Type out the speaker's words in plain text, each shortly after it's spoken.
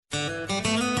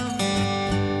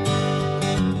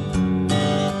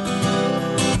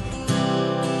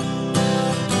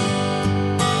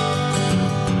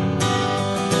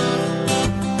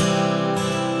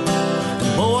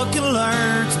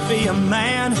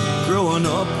growing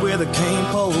up with a cane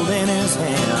pole in his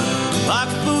hand. Like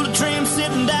a fool of dream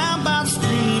sitting down by the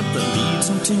stream that leads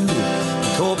him to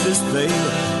Corpus Bay.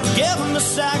 Give him a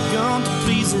shotgun to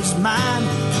please his mind.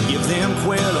 Give them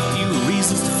quail a few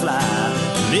reasons to fly.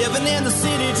 Living in the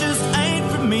city just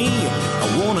ain't for me. I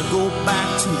wanna go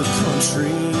back to the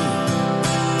country.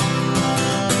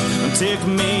 Take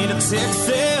me to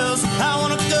Texas. I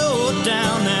wanna go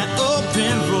down that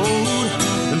open road.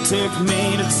 And take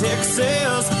me to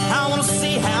Texas. I wanna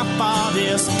see how far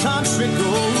this country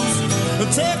goes.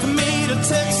 And take me to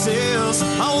Texas.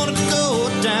 I wanna go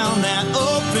down that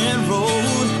open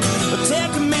road.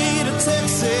 Take me to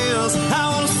Texas. I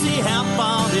wanna see how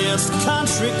far this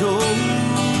country goes.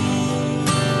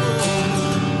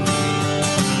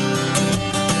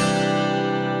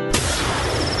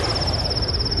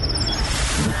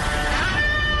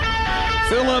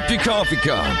 Fill up your coffee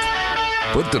cup,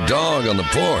 put the dog on the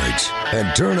porch,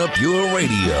 and turn up your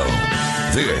radio.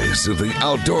 This is the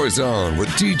Outdoor Zone with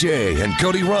TJ and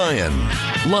Cody Ryan,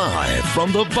 live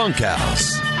from the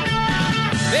bunkhouse.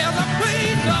 There's a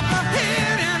place up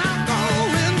ahead and I'm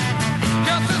going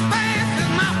just as fast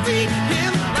as my feet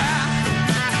can fly.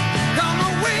 Come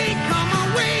away,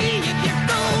 you get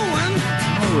going.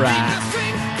 All right.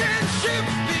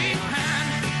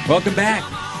 Welcome back.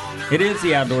 It is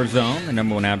the Outdoor Zone, the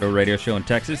number one outdoor radio show in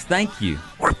Texas. Thank you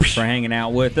for hanging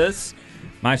out with us.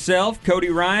 Myself, Cody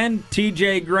Ryan,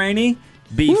 TJ Greaney,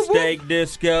 Beefsteak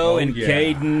Disco, and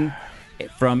Caden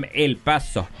from El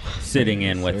Paso sitting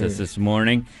in with us this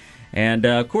morning. And,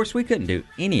 of course, we couldn't do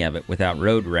any of it without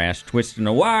road rash, twisting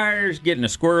the wires, getting the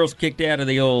squirrels kicked out of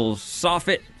the old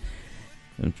soffit.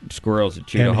 And squirrels that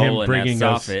chewed a hole in that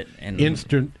soffit. And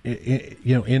interesting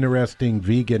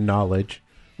vegan knowledge.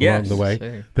 Along the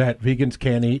way, that vegans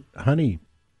can't eat honey.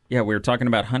 Yeah, we were talking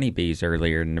about honeybees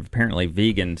earlier, and apparently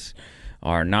vegans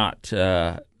are not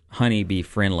honeybee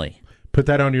friendly. Put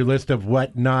that on your list of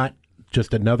what not,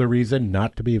 just another reason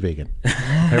not to be vegan.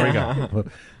 There we go.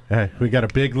 We got a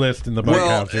big list in the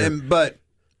bunkhouse here.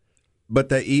 But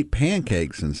they eat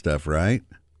pancakes and stuff, right?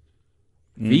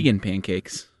 Vegan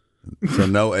pancakes. So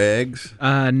no eggs?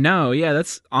 No, yeah,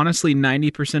 that's honestly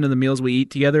 90% of the meals we eat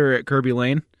together at Kirby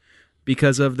Lane.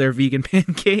 Because of their vegan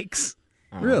pancakes.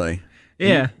 Really?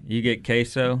 Yeah. You get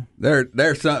queso?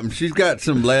 There's something. She's got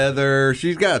some leather.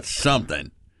 She's got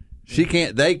something.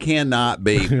 They cannot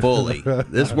be fully.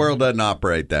 This world doesn't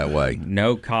operate that way.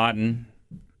 No cotton.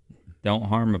 Don't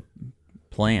harm a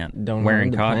plant. Don't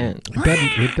wearing harm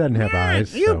cotton. It doesn't have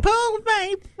eyes. You pulled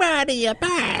my body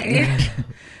apart.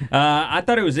 I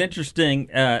thought it was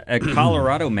interesting. A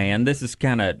Colorado man, this is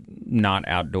kind of not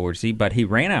outdoorsy, but he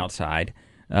ran outside.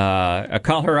 A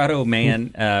Colorado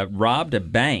man robbed a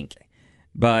bank,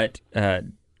 but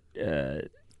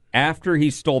after he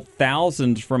stole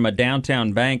thousands from a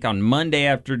downtown bank on Monday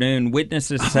afternoon,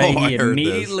 witnesses say he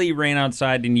immediately ran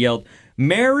outside and yelled,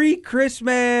 "Merry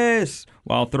Christmas!"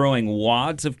 while throwing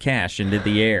wads of cash into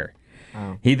the air.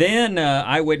 Oh. He then,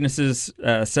 eyewitnesses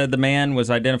said the man was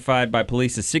identified by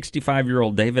police as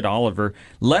 65-year-old David Oliver,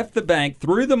 left the bank,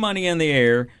 threw the money in the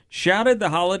air, shouted the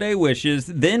holiday wishes,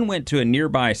 then went to a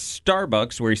nearby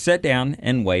Starbucks where he sat down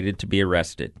and waited to be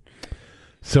arrested.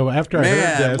 So after I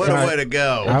heard this, what a way to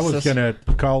go! I was going to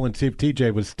call and see if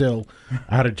TJ was still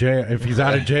out of jail, if he's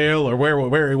out of jail or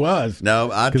where he was.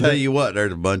 No, I'll tell you what,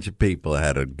 there's a bunch of people that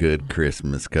had a good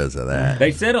Christmas because of that.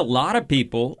 They said a lot of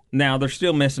people, now they're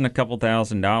still missing a couple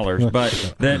 $1,000s,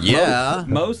 but that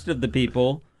most of the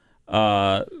people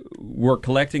were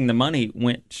collecting the money,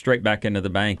 went straight back into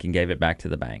the bank and gave it back to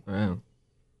the bank. Wow.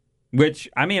 Which,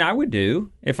 I mean, I would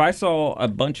do. If I saw a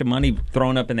bunch of money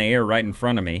thrown up in the air right in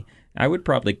front of me, I would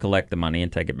probably collect the money and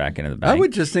take it back into the bank. I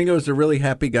would just think it was a really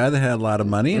happy guy that had a lot of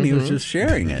money and he was just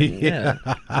sharing it. Yeah.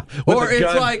 Or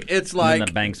it's like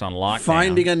the bank's on lockdown.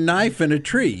 Finding a knife in a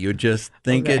tree. You just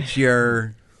think it's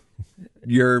your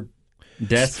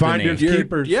destiny. Finders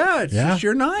keepers. Yeah, it's just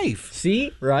your knife.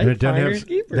 See, right? Finders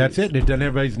keepers. That's it. It doesn't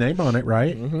have anybody's name on it,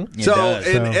 right? Mm-hmm. So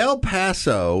in El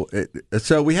Paso,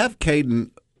 so we have Caden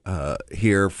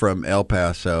here from El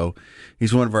Paso.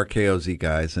 He's one of our KOZ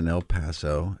guys in El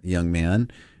Paso, a young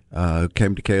man who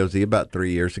came to KOZ about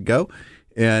 3 years ago.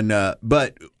 And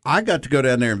but I got to go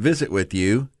down there and visit with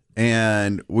you,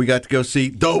 and we got to go see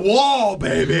the wall,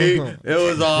 baby. It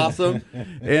was awesome.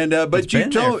 And but it's you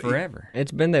been told there forever.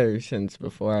 It's been there since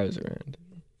before I was around.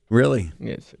 Really?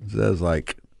 Yes, sir. So that was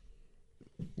like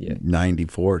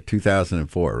 94,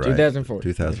 2004, right? 2004.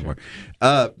 2004.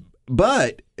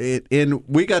 But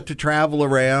we got to travel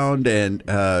around, and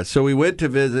so we went to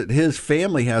visit. His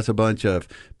family has a bunch of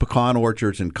pecan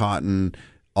orchards and cotton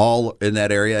all in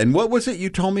that area. And what was it you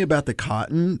told me about the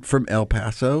cotton from El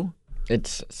Paso?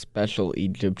 It's special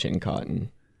Egyptian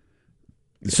cotton.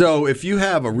 So if you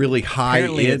have a really high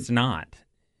Apparently end, it's not.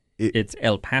 It's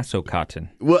El Paso cotton.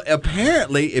 well,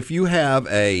 apparently if you have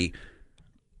a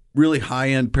really high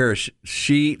end pair of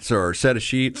sheets or set of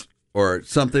sheets or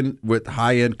something with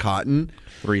high end cotton,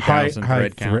 3,000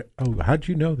 thread count. How'd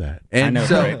you know that? and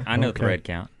I know thread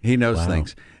count. he knows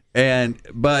things.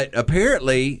 But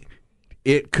apparently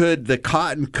the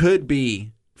cotton could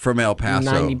be from El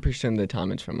Paso. 90% of the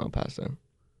time it's from El Paso.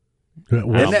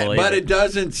 But it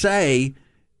doesn't say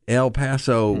El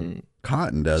Paso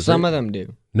cotton, does it? Some of them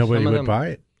do. Nobody Some of would them- buy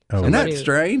it. Oh, Isn't that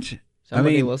strange?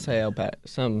 Somebody will say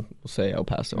some will say El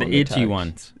Paso. The on itchy tag.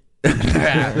 ones.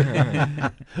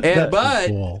 But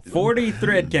cool. 40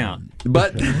 thread count.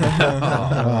 But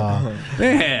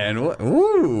man,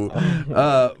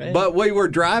 but we were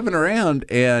driving around,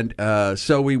 and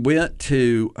so we went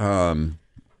to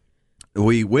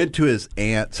his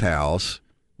aunt's house.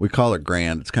 We call her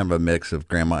Grand. It's kind of a mix of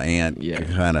grandma aunt,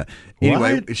 kind of.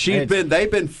 Anyway,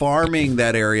 they've been farming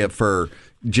that area for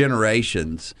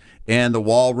generations. And the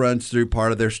wall runs through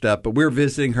part of their stuff. But we were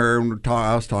visiting her, and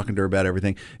I was talking to her about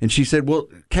everything. And she said, well,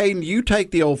 Caden, you take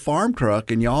the old farm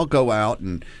truck, and y'all go out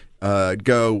and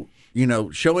go,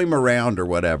 show him around or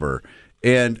whatever.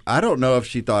 And I don't know if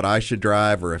she thought I should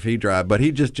drive or if he drive, but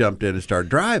he just jumped in and started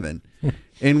driving.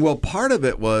 And, well, part of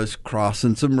it was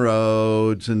crossing some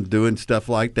roads and doing stuff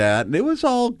like that. And it was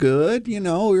all good. We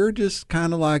were just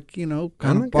kind of like, kind I'm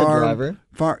of a good driver.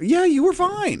 Yeah, you were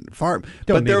fine.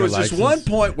 But there was just one license.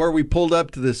 point where we pulled up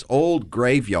to this old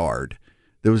graveyard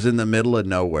that was in the middle of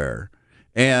nowhere.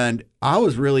 And I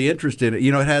was really interested. It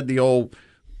had the old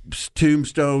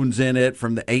tombstones in it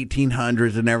from the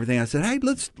 1800s and everything. I said, hey,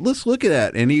 let's look at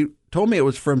that. And he told me it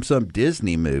was from some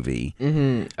Disney movie.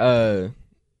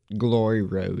 Glory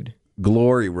Road.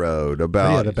 Glory Road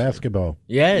about the basketball.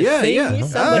 Yes. Yeah.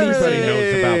 Everybody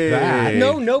knows about that.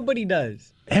 No, nobody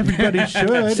does. Everybody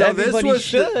should. So Everybody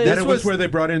should. That was where they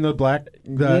brought in the black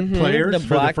players the for the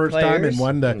black first time and players.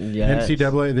 won the Yes.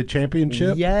 NCAA the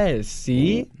championship. Yes.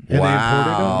 See, And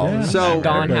Wow. they imported them. Yeah. So-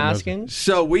 Don Everybody knows. Haskins.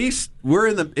 So we're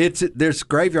in there's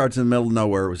graveyards in the middle of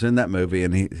nowhere. It was in that movie,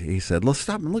 and he said, let's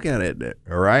stop and look at it.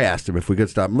 Or I asked him if we could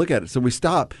stop and look at it. So we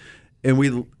stop, and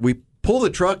we pull the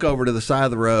truck over to the side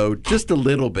of the road just a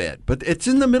little bit, but it's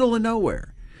in the middle of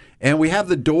nowhere. And we have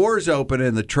the doors open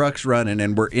and the truck's running,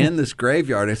 and we're in this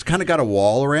graveyard. It's kind of got a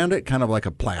wall around it, kind of like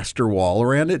a plaster wall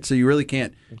around it, so you really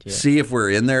can't see if we're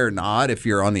in there or not if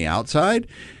you're on the outside.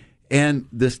 And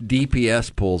this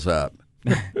DPS pulls up.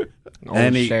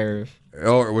 Old sheriff.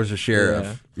 Oh, it was a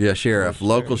sheriff. Yeah, sheriff,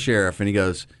 local sheriff. And he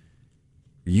goes,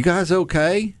 you guys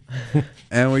okay?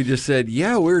 And we just said,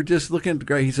 yeah, we were just looking at the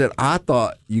grave. He said, I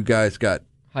thought you guys got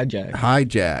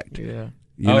hijacked. Yeah.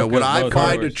 When I both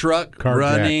find a cars. truck Carjacked,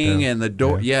 running yeah. and the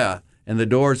door, and the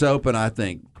door's open, I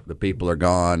think the people are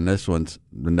gone. This one's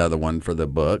another one for the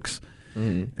books.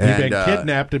 You've been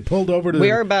kidnapped and pulled over to We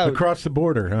are about- across the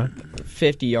border, huh?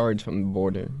 50 yards from the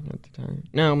border at the time.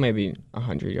 No, maybe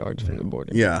 100 yards from the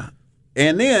border. Yeah.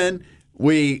 And then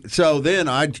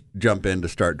I jump in to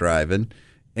start driving,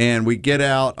 and we get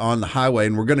out on the highway,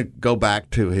 and we're going to go back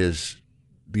to his,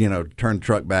 turn the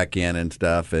truck back in and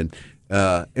stuff. And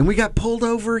we got pulled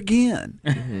over again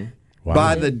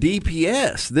by the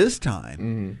DPS this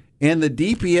time. And the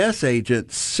DPS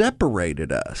agent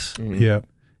separated us. Yep.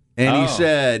 And he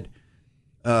said,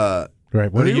 Right.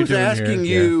 What are he you was doing asking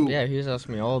here? you. Yeah, he was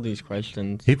asking me all these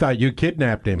questions. He thought you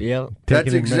kidnapped him. Yeah. That's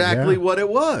Taking him- exactly yeah. what it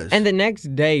was. And the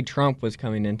next day, Trump was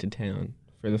coming into town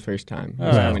for the first time. He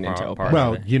was Oh, coming into El part-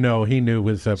 Paso. Well, he knew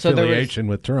his there was- affiliation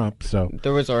with Trump, so.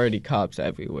 There was already cops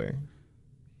everywhere.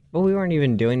 But we weren't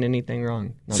even doing anything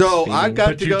wrong. Not So speeding. I got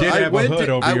But to you go. did I have a went hood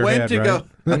to. over I your went head, to go.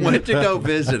 right? I went to go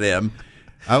visit him.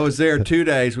 I was there 2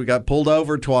 days. We got pulled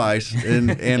over twice in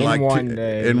like one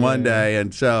day, in one yeah. day,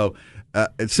 and so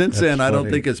since then I don't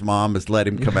funny. think his mom has let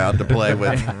him come out to play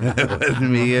with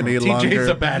me any longer. TJ's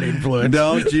a bad influence.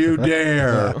 Don't you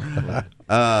dare!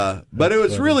 But it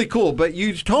was really cool. But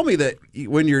you told me that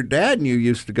when your dad and you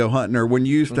used to go hunting, or when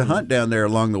you used to hunt down there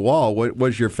along the wall, what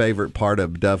was your favorite part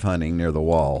of dove hunting near the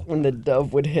wall? When the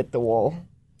dove would hit the wall.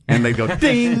 And they go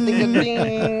ding. Ding,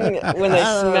 ding, when they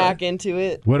smack into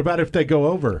it. What about if they go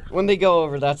over? When they go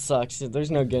over, that sucks. There's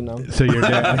no getting them. So your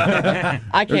dad.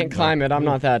 I can't climb it. I'm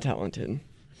not that talented.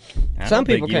 I Some don't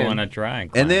think people you can. want to try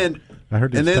and climb. And then I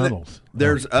heard and there's then tunnels.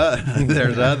 there's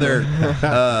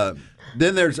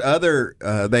other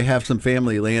they have some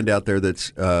family land out there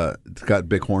that's it's got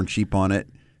bighorn sheep on it,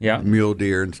 Yeah. mule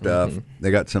deer and stuff.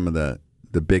 They got some of the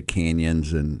big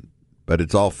canyons, but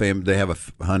it's all They have a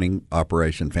hunting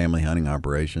operation, family hunting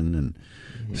operation, and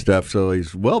stuff. So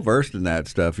he's well versed in that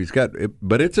stuff. He's got,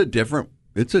 but it's a different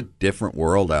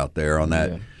world out there on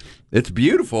that. Yeah. It's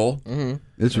beautiful. Mm-hmm.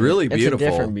 It's really beautiful. It's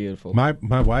a different beautiful.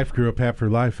 My wife grew up half her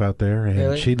life out there,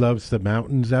 and she loves the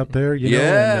mountains out there. You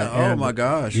know, and my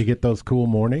gosh! You get those cool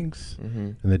mornings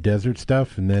and the desert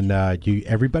stuff, and then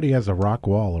everybody has a rock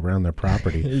wall around their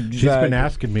property. Exactly. She's been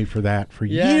asking me for that for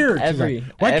years.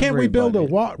 Why can't we build a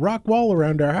rock wall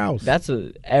around our house?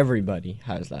 Everybody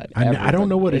has that. I don't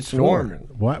know what it's normal.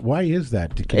 For. Why is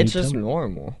that? It's just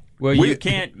normal. Well, you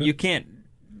can't.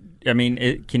 I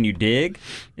mean, can you dig?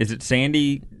 Is it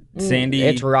sandy?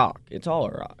 It's rock. It's all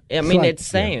rock. I mean, it's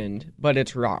sand, but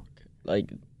it's rock.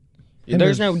 Like,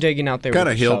 there's no digging out there. Kind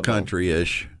of hill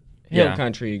country-ish. Hill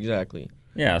country, exactly.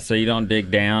 Yeah, so you don't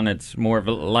dig down. It's more of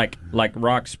like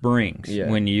Rock Springs. Yeah.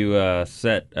 When you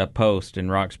set a post in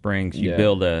Rock Springs, you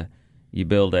build a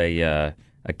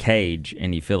cage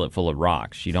and you fill it full of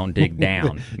rocks. You don't dig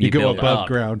down. You go above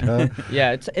ground, huh?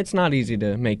 Yeah, it's not easy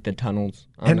to make the tunnels.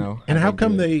 I know. And how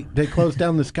come they closed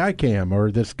down the Sky Cam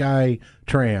or the Sky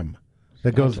Tram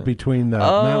that goes between the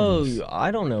mountains? Oh,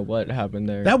 I don't know what happened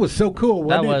there. That was so cool.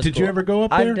 Did you ever go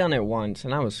up there? I've done it once,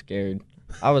 and I was scared.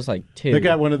 I was like 2. They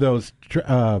got one of those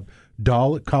what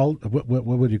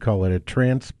would you call it? A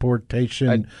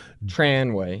transportation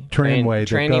tranway.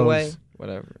 Tranny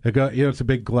whatever. It's a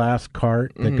big glass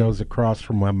cart that goes across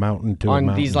from a mountain to a mountain.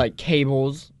 On these like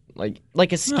cables, like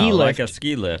a ski lift. Like a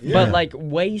ski lift. But like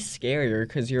way scarier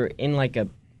because you're in like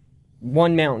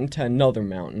one mountain to another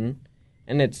mountain,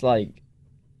 and it's like.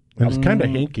 And it's kind of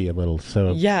hinky a little,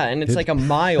 so. Yeah, and it's like a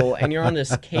mile, and you're on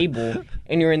this cable,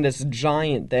 and you're in this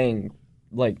giant thing,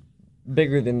 like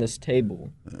bigger than this table.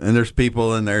 And there's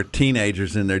people and they're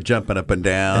teenagers and they're jumping up and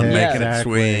down, making it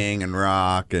swing and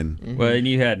rock. And Well, and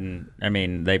you hadn't, I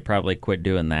mean, they probably quit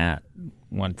doing that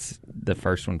once the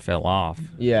first one fell off.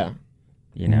 Yeah.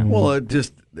 You know? Well, it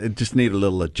just needed a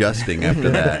little adjusting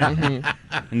after that.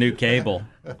 A new cable.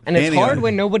 And it's hard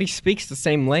when nobody speaks the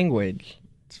same language.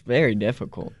 It's very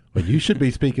difficult. Well, you should be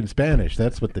speaking Spanish.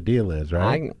 That's what the deal is,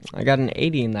 right? I got an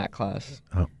 80 in that class.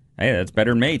 Oh. Hey, that's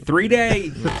better than me.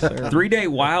 3-day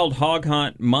wild hog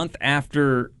hunt month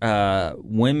after a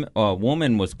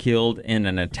woman was killed in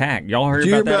an attack. Y'all heard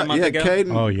about that a month ago?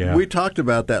 Caden, oh, yeah. We talked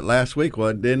about that last week,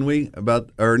 didn't we? It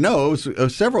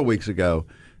was several weeks ago.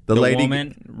 The lady,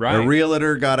 woman, right. A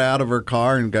realtor got out of her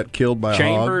car and got killed by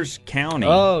Chambers a hog. County.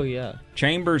 Oh, yeah.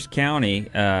 Chambers County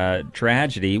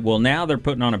tragedy. Well, now they're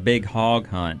putting on a big hog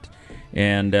hunt.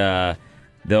 And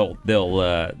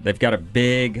they've got a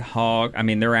big hog. I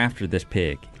mean, they're after this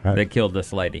pig. They killed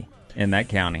this lady in that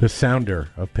county. The sounder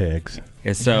of pigs.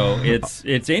 And so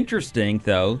it's interesting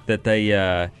though that they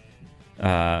have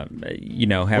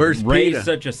Where's raised PETA?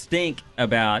 such a stink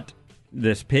about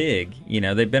this pig. You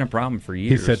know, they've been a problem for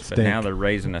years, said but stink now they're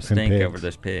raising a stink pigs. over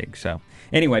this pig. So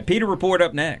anyway, PETA report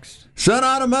up next. Sun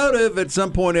Automotive. At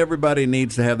some point, everybody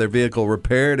needs to have their vehicle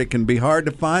repaired. It can be hard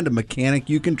to find a mechanic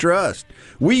you can trust.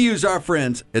 We use our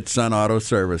friends at Sun Auto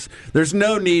Service. There's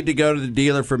no need to go to the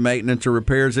dealer for maintenance or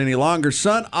repairs any longer.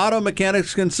 Sun Auto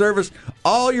Mechanics can service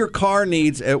all your car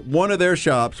needs at one of their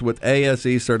shops with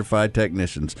ASE certified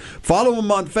technicians. Follow them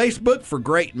on Facebook for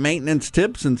great maintenance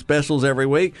tips and specials every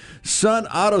week. Sun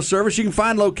Auto Service. You can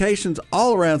find locations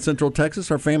all around Central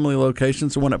Texas. Our family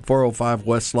locations, the one at 405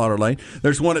 West Slaughter Lane.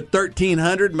 There's one at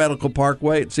 1300 Medical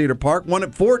Parkway at Cedar Park, one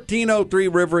at 1403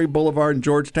 Rivery Boulevard in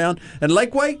Georgetown, and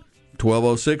Lakeway,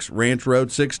 1206 Ranch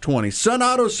Road 620.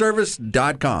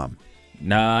 SunAutoservice.com.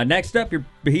 Next up, your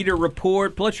PETA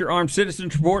report, plus your Armed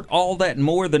Citizens report, all that and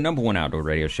more, the number one outdoor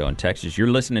radio show in Texas. You're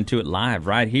listening to it live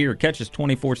right here. Catch us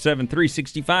 24/7,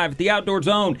 365 at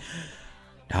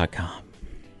theoutdoorzone.com.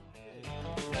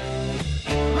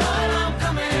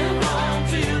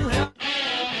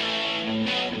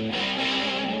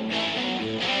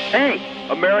 Hey,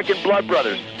 American Blood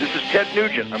Brothers, this is Ted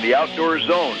Nugent on the Outdoor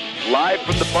Zone, live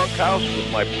from the bunkhouse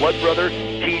with my blood brother,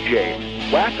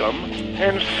 TJ. Whack 'em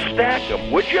and stack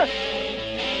 'em, would you? All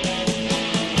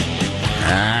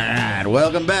right,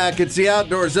 welcome back. It's the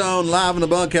Outdoor Zone, live in the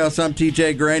bunkhouse. I'm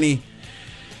TJ Greaney,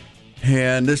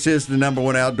 and this is the number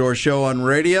one outdoor show on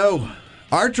radio.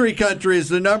 Archery Country is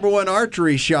the number one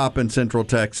archery shop in Central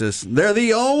Texas. They're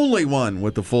the only one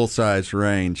with the full-size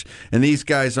range. And these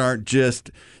guys aren't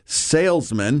just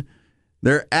salesmen.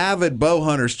 They're avid bow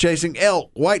hunters chasing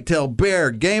elk, whitetail,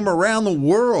 bear, game around the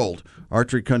world.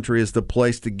 Archery Country is the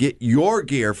place to get your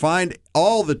gear. Find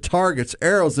all the targets,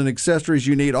 arrows, and accessories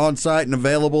you need on site and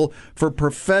available for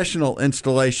professional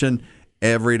installation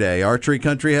every day. Archery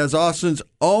Country has Austin's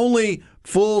only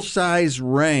full-size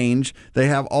range. They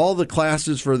have all the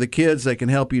classes for the kids. They can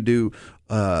help you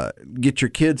get your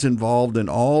kids involved in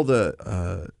all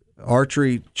the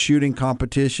archery shooting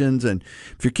competitions. And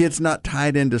if your kid's not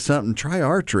tied into something, try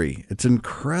archery. It's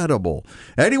incredible.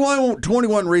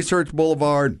 8121 Research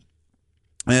Boulevard.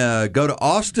 Go to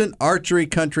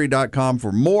AustinArcheryCountry.com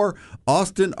for more.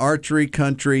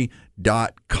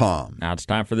 AustinArcheryCountry.com. Now it's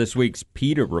time for this week's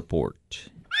PETA Report.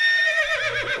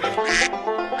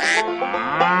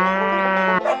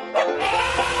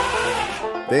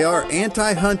 They are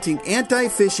anti-hunting,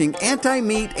 anti-fishing,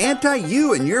 anti-meat,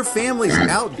 anti-you and your family's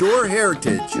outdoor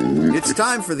heritage. It's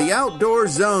time for the Outdoor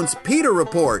Zone's PETA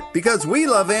Report, because we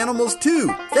love animals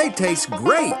too. They taste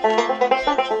great.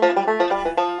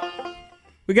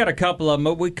 We got a couple of them,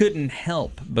 but we couldn't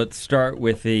help but start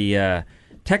with the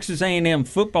Texas A&M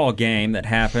football game that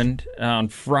happened on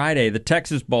Friday, the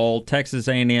Texas Bowl, Texas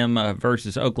A&M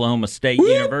versus Oklahoma State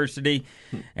University.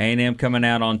 A&M coming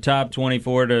out on top,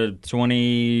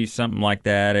 24-20, something like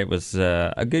that. It was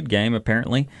a good game,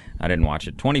 apparently. I didn't watch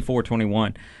it.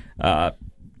 24-21.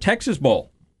 Texas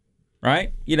Bowl,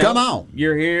 right? Come on.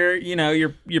 You're here,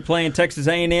 you're playing Texas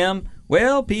A&M.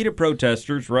 Well, PETA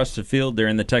protesters rushed the field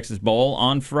during the Texas Bowl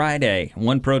on Friday.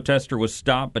 One protester was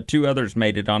stopped, but two others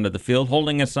made it onto the field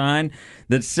holding a sign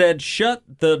that said, "Shut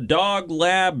the dog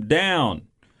lab down."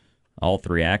 All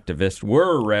three activists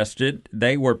were arrested.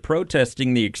 They were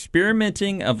protesting the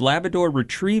experimenting of Labrador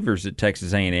retrievers at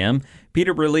Texas A&M.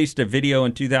 PETA released a video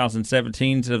in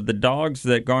 2017 of the dogs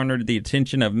that garnered the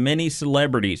attention of many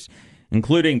celebrities,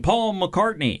 including Paul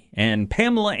McCartney and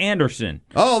Pamela Anderson.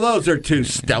 Oh, those are two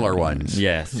stellar ones.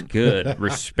 Yes, good,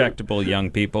 respectable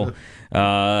young people.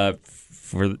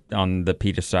 On the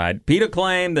PETA side, PETA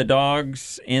claimed the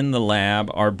dogs in the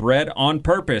lab are bred on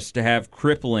purpose to have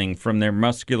crippling from their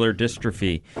muscular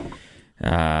dystrophy.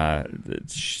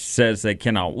 It says they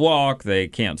cannot walk, they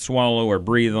can't swallow or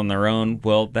breathe on their own.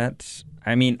 Well,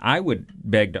 I would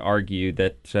beg to argue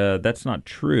that that's not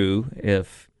true.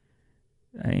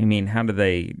 How do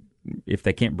they, if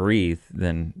they can't breathe,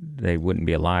 then they wouldn't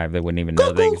be alive. They wouldn't even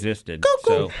know they existed.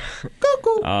 So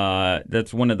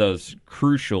that's one of those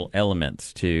crucial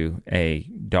elements to a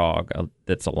dog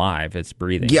that's alive. It's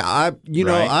breathing. Yeah,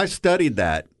 I studied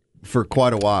that for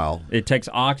quite a while. It takes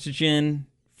oxygen,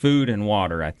 food, and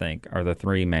water, I think, are the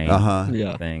three main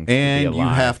things. And you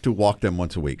have to walk them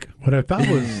once a week. What I thought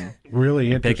was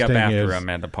really interesting pick up after them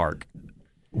at the park.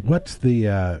 What's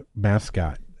the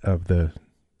mascot of the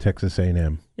Texas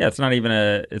A&M? Yeah, it's not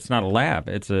a lab.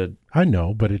 I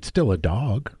know, but it's still a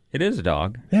dog. It is a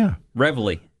dog. Yeah.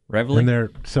 Reveille. And they're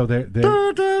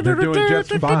doing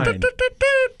just fine.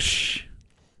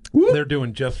 They're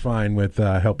doing just fine with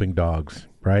helping dogs,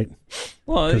 right?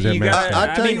 Well,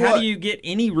 how do you get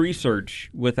any research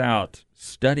without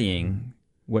studying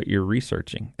what you're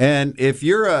researching? And if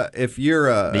you're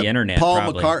the internet, Paul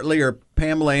probably. McCartney or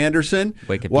Pamela Anderson,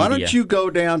 Wikipedia. Why don't you go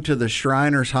down to the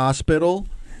Shriners Hospital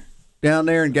down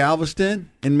there in Galveston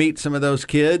and meet some of those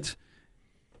kids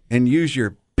and use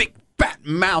your big fat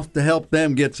mouth to help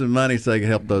them get some money so they can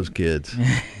help those kids.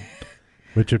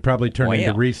 Which would probably turn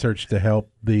into research to help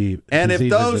the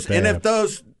if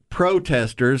those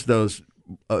protesters, those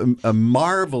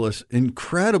marvelous,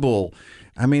 incredible,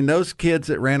 those kids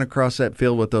that ran across that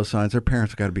field with those signs, their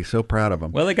parents have got to be so proud of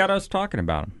them. Well, they got us talking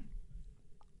about them.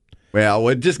 Well,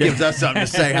 it just gives us something to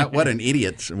say. What a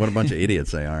bunch of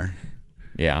idiots they are.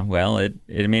 Yeah, well, it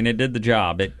did the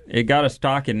job. It got us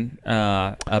talking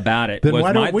about it. Then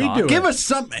why don't we do it? Give us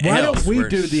something Why else. Why don't we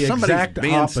do the exact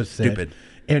opposite stupid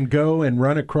and go and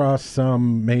run across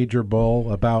some major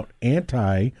bowl about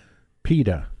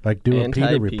anti-PETA, like do a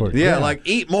PETA report? Yeah, like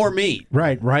eat more meat.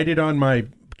 Right, write it on my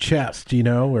chest,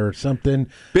 or something.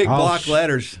 Big block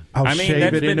letters. I'll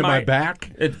shave it into my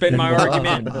back. It's been my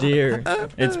argument, dear.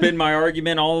 It's been my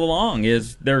argument all along.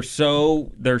 Is they're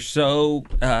so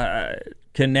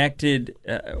connected.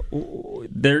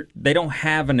 They don't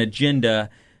have an agenda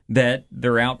that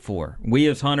they're out for. We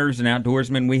as hunters and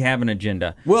outdoorsmen, we have an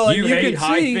agenda. Well, you hate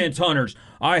high fence hunters.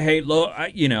 I hate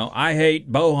I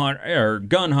hate bow hunt or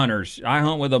gun hunters. I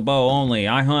hunt with a bow only.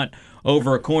 I hunt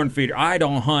over a corn feeder. I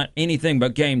don't hunt anything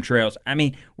but game trails.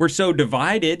 We're so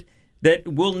divided that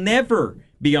we'll never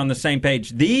be on the same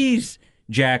page. These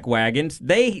jackwagons,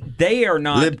 they are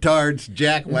not libtards,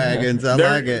 jackwagons. I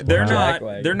like it.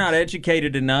 They're not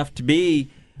educated enough to be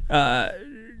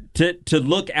to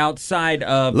look outside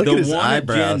of the one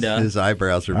eyebrows. agenda. His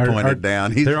eyebrows are pointed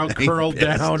down. They're all curled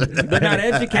down. They're not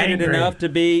educated enough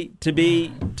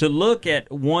to look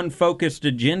at one focused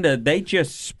agenda. They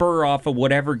just spur off of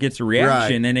whatever gets a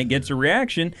reaction, and it gets a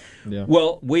reaction. Yeah.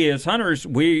 Well, we as hunters,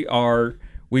 we're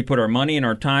we put our money and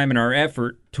our time and our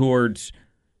effort towards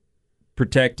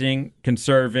protecting,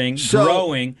 conserving,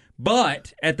 growing.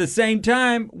 But at the same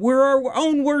time, we're our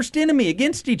own worst enemy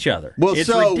against each other. Well, it's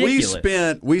so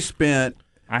ridiculous. we spent.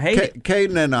 I hate it.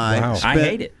 Caden and I. I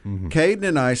hate it. Caden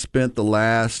and I spent the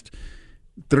last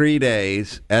 3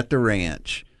 days at the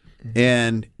ranch,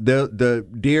 and the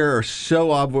deer are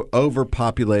so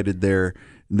overpopulated there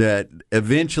that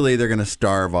eventually they're going to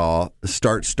start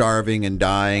starving and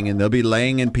dying, and they'll be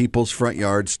laying in people's front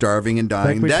yards, starving and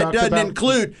dying. That doesn't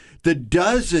include the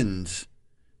dozens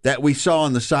that we saw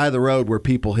on the side of the road where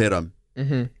people hit them.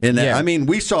 Mm-hmm. And I mean,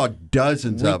 we saw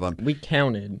dozens of them. We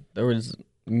counted. There was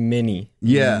many.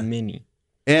 Yeah. Many.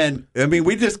 And, I mean,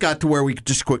 we just got to where we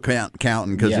just quit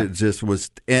counting because it just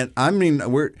was. And, I mean,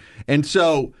 what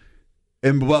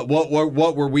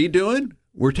were we doing?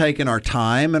 We're taking our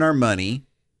time and our money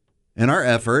and our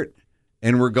effort,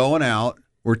 and we're going out.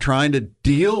 We're trying to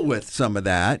deal with some of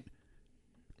that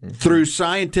through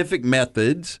scientific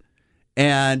methods.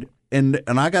 And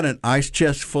I got an ice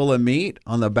chest full of meat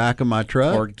on the back of my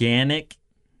truck. Organic,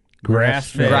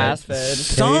 grass-fed,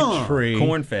 cage-free,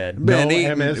 corn-fed. No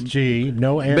MSG,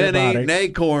 no antibiotics. Been eating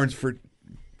acorns for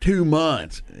 2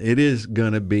 months. It is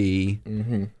going to be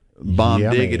bomb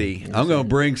Yummy. diggity. I'm going to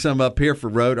bring some up here for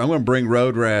road. I'm going to bring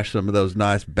Road Rash some of those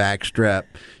nice backstrap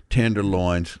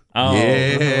tenderloins. Oh.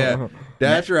 Yeah,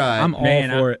 that's right. I'm all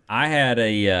for it. I had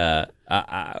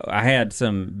I had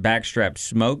some backstrap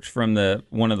smoked from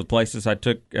one of the places I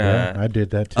took. I did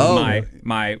that too.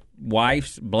 My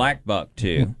wife's black buck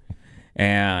to,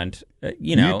 and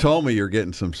you told me you're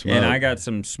getting some smoke, and I got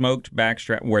some smoked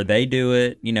backstrap where they do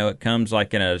it. It comes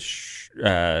like in a shrink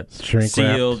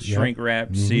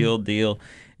wrapped, sealed deal,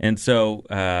 and so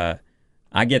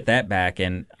I get that back,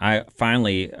 and I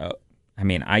finally.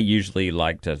 I usually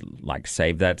like to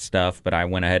save that stuff, but I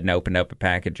went ahead and opened up a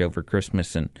package over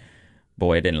Christmas, and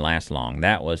boy, it didn't last long.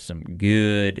 That was some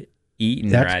good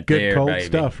eating That's good there, cold baby.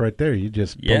 stuff right there. You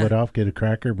just pull it off, get a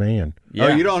cracker, man. Yeah. Oh,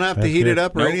 you don't have to heat it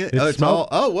up or Nope. anything? It's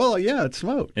smoked. It's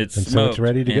smoked. It's and smoked, so it's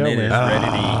ready to and go, it man. is ready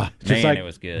to eat. Just Man, like it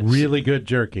was good. Really good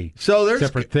jerky. So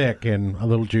except for thick and a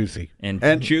little juicy. And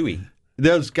chewy.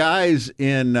 Those guys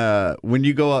in when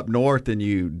you go up north and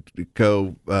you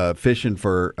go fishing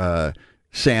for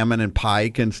salmon and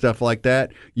pike and stuff like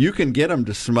that, you can get them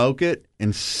to smoke it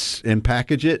and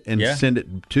package it and send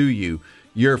it to you,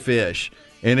 your fish.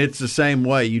 And it's the same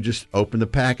way. You just open the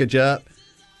package up,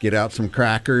 get out some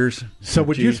crackers. So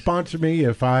would you sponsor me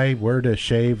if I were to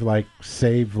save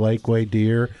Lakeway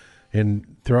deer and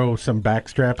throw some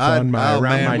backstraps around my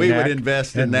neck? We would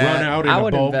invest in that. Run out in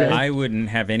a bowl game? I wouldn't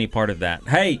have any part of that.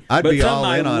 Hey, I'd but be all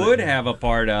something in I on would it. have a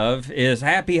part of is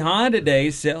Happy Honda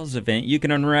Days sales event. You can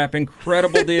unwrap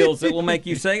incredible deals that will make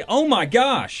you say, "Oh my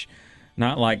gosh."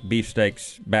 Not like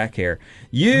Beefsteak's back hair.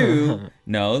 You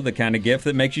know the kind of gift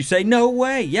that makes you say, "No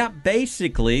way." Yeah,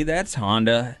 basically, that's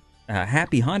Honda.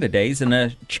 Happy Honda Days in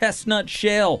a chestnut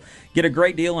shell. Get a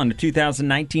great deal on the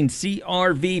 2019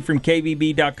 CRV from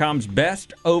KBB.com's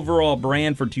best overall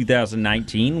brand for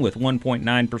 2019 with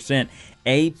 1.9%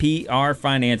 APR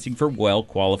financing for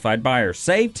well-qualified buyers.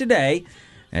 Save today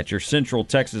at your Central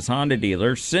Texas Honda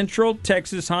dealer,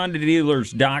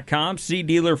 CentralTexasHondaDealers.com. See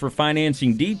dealer for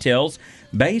financing details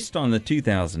based on the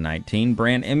 2019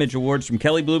 Brand Image Awards from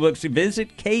Kelley Blue Books.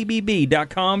 Visit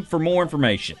KBB.com for more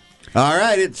information. All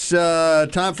right, it's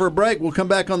time for a break. We'll come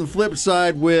back on the flip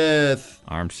side with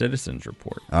Armed Citizens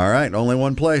Report. All right, only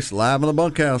one place, live in the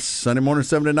bunkhouse, Sunday morning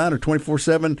 7 to 9 or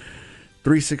 24/7,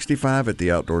 365 at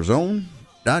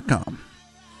theoutdoorzone.com.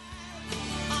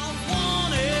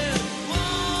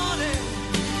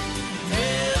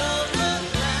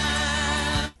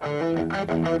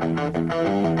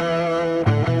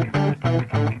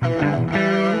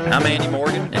 I'm Andy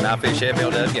Morgan, and I fish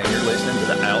FLW, and you're listening to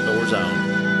the Outdoor Zone.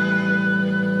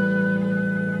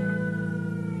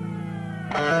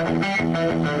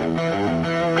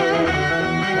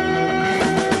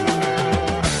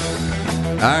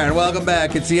 All right, welcome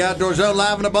back. It's the Outdoor Zone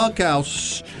live in the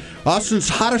bunkhouse. Austin's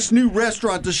hottest new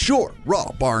restaurant, The Shore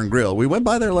Raw Bar and Grill. We went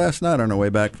by there last night on our way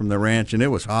back from the ranch, and it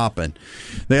was hopping.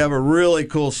 They have a really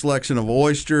cool selection of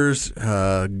oysters,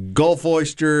 Gulf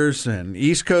oysters and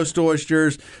East Coast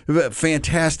oysters.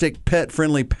 Fantastic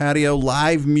pet-friendly patio,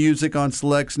 live music on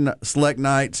select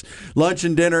nights, lunch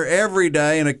and dinner every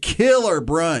day, and a killer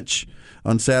brunch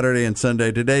on Saturday and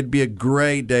Sunday. Today'd be a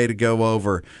great day to go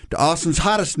over to Austin's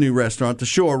hottest new restaurant, The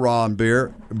Shore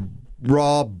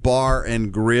Raw Bar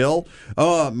and Grill.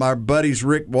 My buddies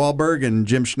Rick Wahlberg and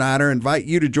Jim Schneider invite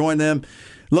you to join them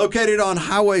Located on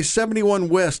Highway 71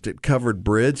 West at Covered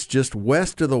Bridge, just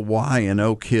west of the Y in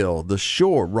Oak Hill, the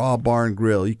Shore Raw Bar and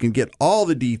Grill. You can get all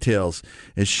the details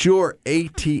at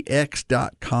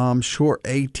shoreatx.com,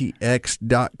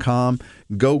 shoreatx.com.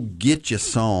 Go get you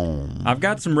some. I've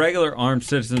got some regular Armed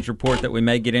Citizens report that we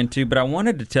may get into, but I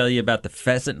wanted to tell you about the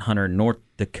pheasant hunter in North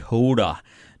Dakota.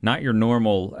 Not your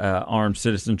normal Armed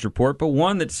Citizens report, but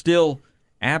one that still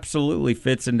absolutely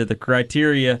fits into the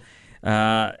criteria.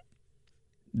 A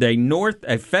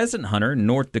pheasant hunter in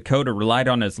North Dakota relied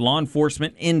on his law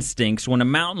enforcement instincts when a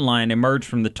mountain lion emerged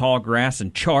from the tall grass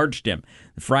and charged him.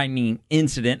 The frightening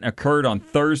incident occurred on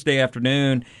Thursday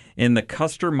afternoon in the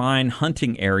Custer Mine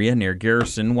hunting area near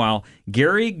Garrison, while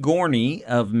Gary Greaney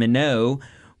of Minot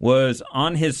was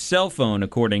on his cell phone,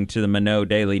 according to the Minot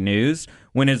Daily News,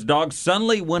 when his dog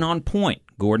suddenly went on point.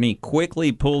 Greaney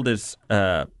quickly put his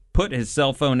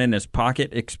cell phone in his pocket,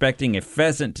 expecting a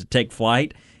pheasant to take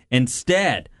flight.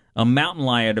 Instead, a mountain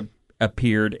lion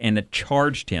appeared and it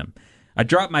charged him. I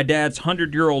dropped my dad's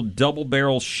 100-year-old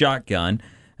double-barrel shotgun.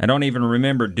 I don't even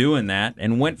remember doing that,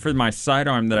 and went for my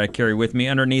sidearm that I carry with me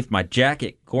underneath my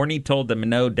jacket. Greaney told the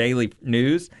Minot Daily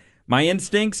News, "My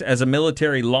instincts as a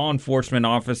military law enforcement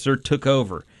officer took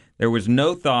over. There was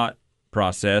no thought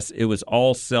process. It was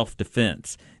all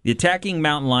self-defense." The attacking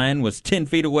mountain lion was 10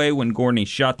 feet away when Greaney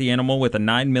shot the animal with a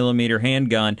 9mm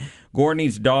handgun.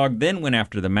 Greaney's dog then went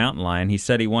after the mountain lion. He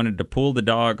said he wanted to pull the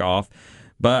dog off,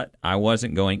 but I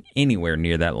wasn't going anywhere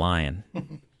near that lion.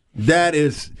 That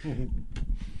is...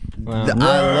 Wow. I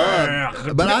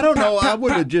love, but I don't know. I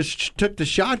would have just took the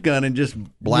shotgun and just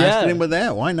blasted him with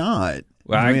that. Why not?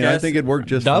 Well, I think it worked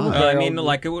just fine. I mean,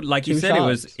 like you said, it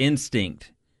was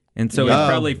instinct, and so he's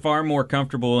probably far more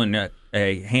comfortable in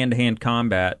a hand-to-hand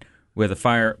combat with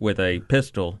a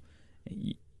pistol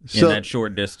in that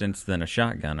short distance than a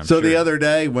shotgun. I'm sure. The other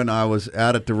day when I was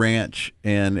out at the ranch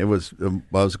and I was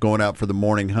going out for the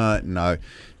morning hunt, and I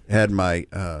had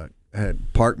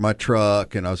had parked my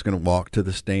truck, and I was going to walk to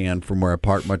the stand from where I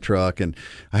parked my truck, and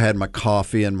I had my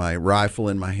coffee and my rifle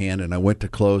in my hand, and I went to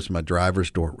close my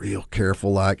driver's door real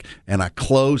careful and I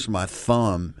closed my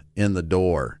thumb in the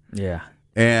door. Yeah.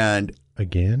 And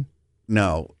again?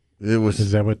 No. It was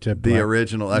Is that what the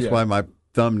original. That's why my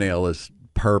thumbnail is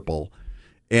purple.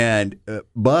 And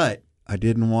but I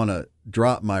didn't want to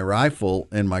drop my rifle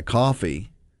in my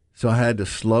coffee, so I had to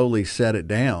slowly set it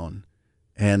down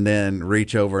and then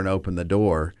reach over and open the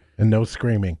door. And no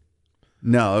screaming.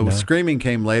 No, screaming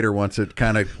came later once it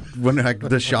kind of when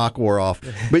the shock wore off.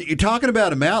 But you're talking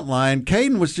about a mountain lion.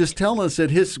 Caden was just telling us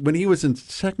that when he was in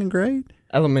second grade.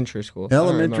 Elementary school.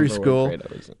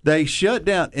 They shut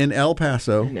down in El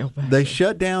Paso. They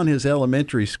shut down his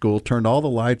elementary school, turned all the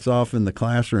lights off in the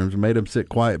classrooms, and made them sit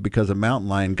quiet because a mountain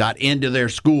lion got into their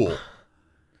school.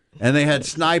 And they had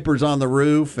snipers on the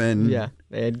roof, and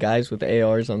they had guys with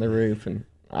ARs on the roof, and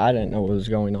I didn't know what was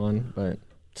going on, but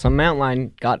some mountain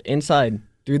lion got inside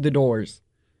through the doors.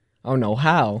 I don't know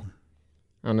how.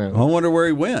 I don't know. I wonder where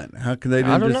he went. How could they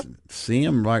didn't just see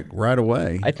him right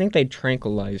away? I think they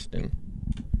tranquilized him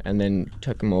and then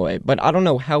took him away. But I don't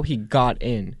know how he got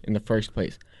in the first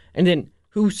place. And then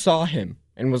who saw him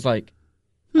and was like,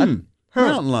 mountain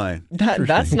lion.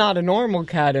 That's not a normal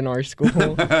cat in our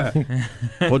school.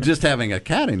 Well, just having a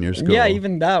cat in your school. Yeah,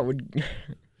 even that would...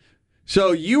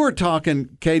 So you were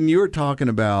talking, Caden,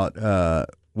 about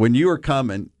when you were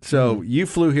coming. So you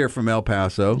flew here from El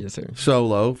Paso. Yes, sir.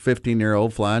 Solo,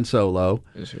 15-year-old flying solo.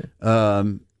 Yes, sir.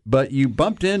 But you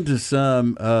bumped into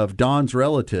some of Don's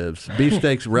relatives,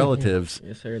 Beefsteak's relatives.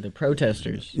 Yes, sir, the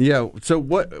protesters. Yeah. So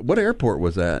what airport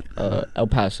was that? El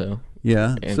Paso.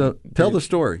 Yeah. And so tell the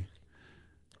story.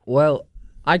 Well,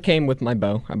 I came with my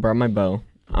bow. I brought my bow.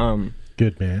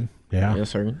 Good man. Yeah.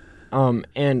 Yes, sir.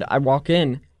 And I walk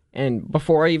in, and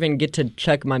before I even get to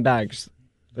check my bags,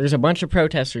 there's a bunch of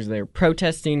protesters there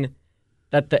protesting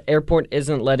that the airport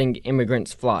isn't letting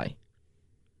immigrants fly,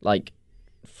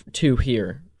 to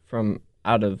here from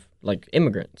out of,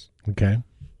 immigrants. Okay.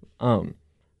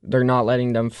 They're not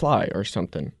letting them fly or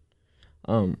something.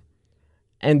 And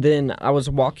then I was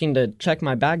walking to check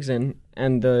my bags in,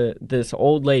 and this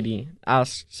old lady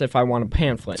asks if I want a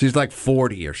pamphlet. She's like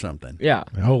 40 or something. Yeah.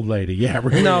 Old lady, yeah.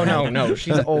 Really. No.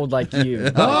 She's old like you.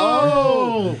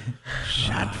 Oh!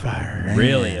 Shot fired.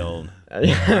 Really old.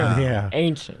 Yeah.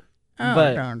 Ancient.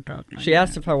 But she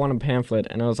asked if I want a pamphlet,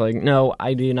 and I was like, no,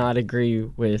 I do not agree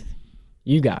with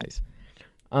you guys.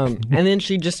 And then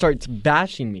she just starts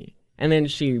bashing me. And then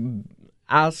she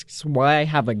asks why I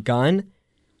have a gun.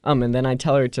 And then I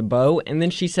tell her it's a bow. And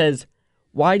then she says,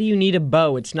 why do you need a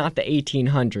bow? It's not the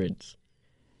 1800s.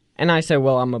 And I said,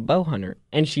 well, I'm a bow hunter.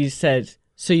 And she says,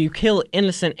 so you kill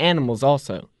innocent animals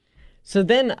also. So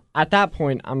then at that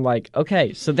point, I'm like,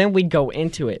 okay, so then we go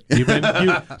into it.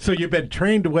 So you've been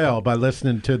trained well by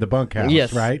listening to the bunkhouse,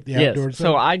 yes, right? The yes.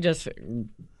 So I just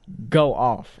go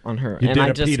off on her. You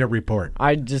did a PETA report.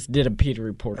 I just did a PETA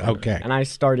report on Okay. her, and I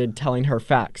started telling her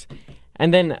facts.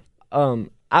 And then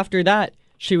after that,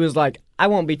 she was like, I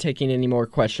won't be taking any more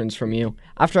questions from you.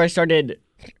 After I started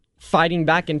fighting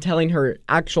back and telling her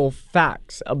actual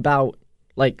facts about,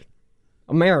 like,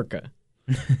 America.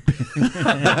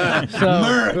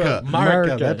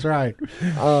 America, that's right.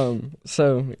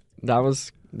 So that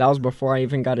was before I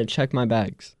even got to check my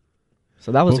bags.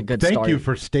 So that was a good start. Thank you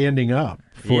for standing up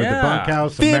for the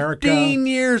bunkhouse, 15 America. 15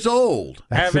 years old.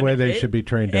 That's the way they should be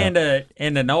trained up.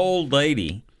 And an old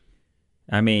lady,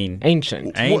 I mean...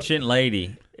 Ancient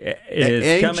lady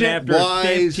is coming after a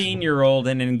 15-year-old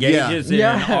and engages in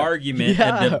an argument,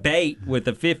 a debate with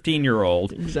a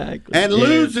 15-year-old. Exactly. And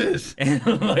loses. And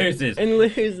loses.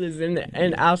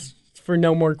 And asks for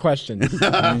no more questions.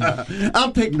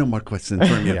 I'll take no more questions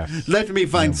from you. Let me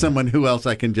find someone who else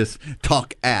I can just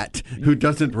talk at who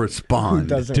doesn't respond.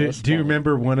 Do you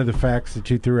remember one of the facts that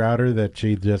you threw at her that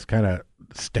she just kind of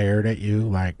stared at you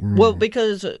like... Well,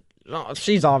 because...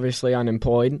 she's obviously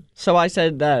unemployed. So I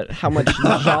said that how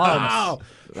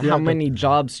many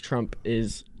jobs Trump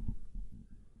is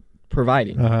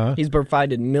providing. He's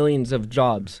provided millions of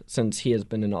jobs since he has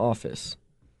been in office.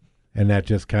 And that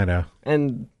just kind of...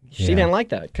 And she didn't like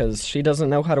that because she doesn't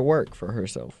know how to work for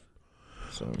herself.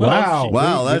 So.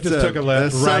 Wow, that's just took a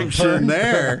left assumption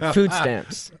there. Food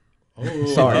stamps.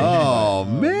 Sorry. Oh,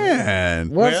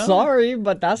 man. Well, sorry,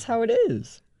 but that's how it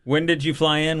is. When did you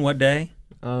fly in? What day?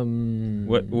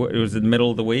 What it was in the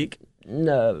middle of the week?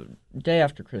 No, day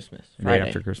after Christmas. Friday. Day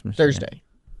after Christmas. Thursday. Yeah.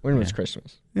 When was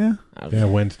Christmas? Yeah.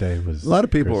 Wednesday was. A lot of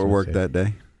people Christmas were worked that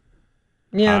day.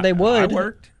 Yeah, they would. I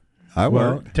worked.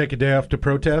 Well, take a day off to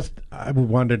protest. I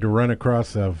wanted to run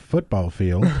across a football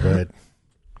field, but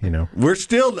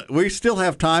we still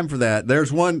have time for that.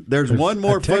 There's one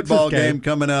more football game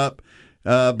coming up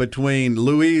between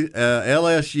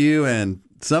LSU and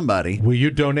somebody. Will you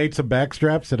donate some back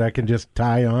straps that I can just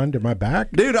tie on to my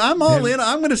back? Dude, I'm all in.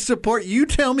 I'm going to support you.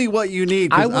 Tell me what you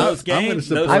need. Those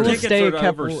tickets are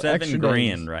over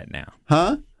 $7,000 right now.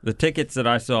 Huh? The tickets that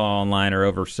I saw online are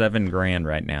over $7,000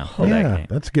 right now. For that game.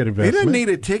 That's a good investment. He doesn't need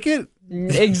a ticket.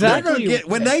 Exactly.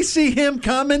 When they see him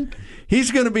coming,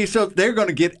 he's going to be they're going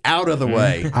to get out of the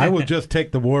way. I will just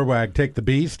take the take the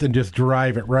beast, and just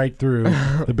drive it right through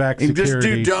the back security. And just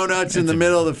do donuts in the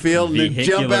middle of the field and then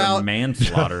jump out.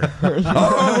 Manslaughter.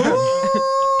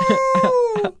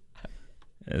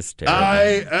 That's terrible.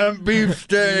 I am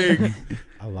Beefsteak.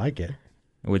 I like it.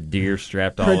 With deer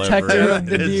strapped all over it. Protector of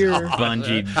the deer.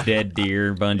 Dead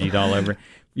deer, bungeed all over.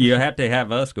 You have to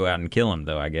have us go out and kill him,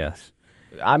 though, I guess.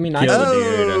 I mean, kill the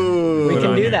deer. We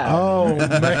can do that. Oh,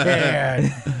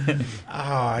 man.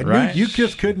 I knew you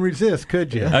just couldn't resist,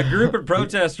 could you? A group of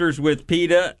protesters with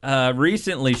PETA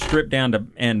recently stripped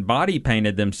down and body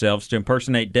painted themselves to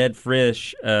impersonate dead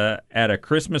fish at a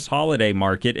Christmas holiday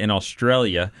market in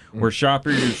Australia, where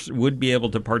shoppers would be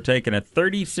able to partake in a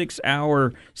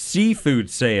 36-hour seafood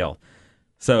sale.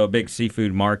 So a big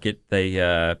seafood market,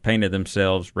 they painted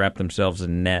themselves, wrapped themselves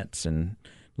in nets, and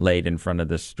laid in front of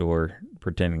the store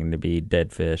pretending to be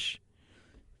dead fish.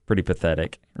 Pretty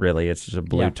pathetic, really. It's just a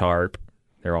blue tarp.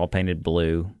 They're all painted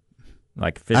blue,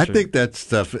 like fish. I think that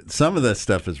stuff. Some of that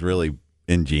stuff is really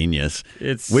ingenious.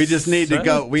 We just need to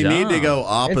go. We need to go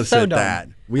opposite that.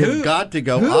 We have got to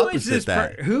go opposite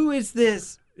that. Who is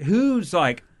this? Who's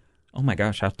like, oh my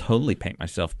gosh, I'll totally paint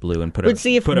myself blue and put But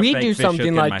see, if we do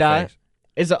something like that,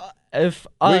 if us,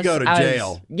 we go to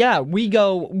jail.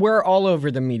 We're all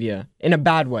over the media in a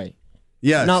bad way.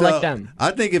 Yeah, not like them.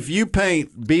 I think if you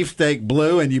paint Beefsteak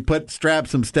blue and you strap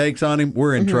some steaks on him,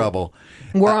 we're in trouble.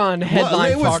 We're on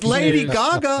headline. It was Lady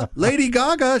Gaga. Lady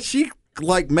Gaga, she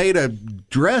made a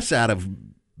dress out of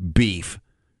beef,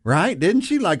 right? Didn't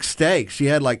she? Like steaks. She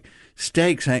had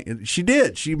steaks. She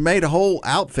did. She made a whole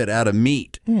outfit out of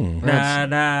meat. Da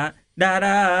da da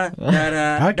da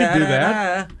da. I could do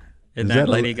that. Isn't that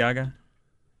Lady Gaga?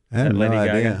 I have no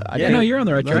idea. No, you're on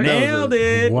the right track. Nailed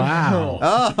it. Wow.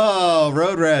 Oh,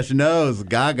 Road Rash knows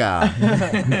Gaga.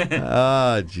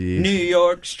 Oh, geez. New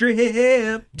York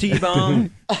Strip,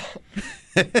 T-Bone.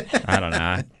 I don't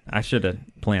know. I should have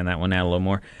planned that one out a little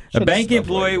more. A bank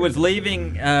employee was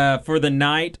leaving for the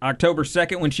night, October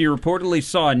 2nd, when she reportedly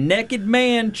saw a naked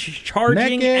man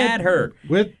charging at her.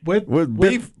 With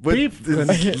beef.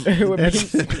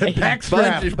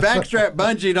 Backstrap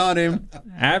bungeed on him.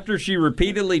 After she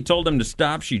repeatedly told him to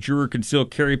stop, she drew her concealed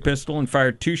carry pistol and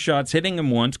fired 2 shots, hitting him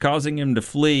once, causing him to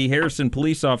flee. Harrison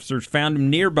police officers found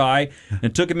him nearby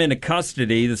and took him into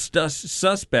custody. The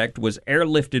suspect was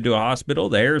airlifted to a hospital.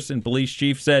 The Harrison police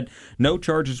chief said no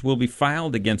charges will be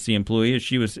filed against the employee as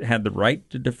she had the right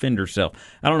to defend herself.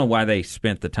 I don't know why they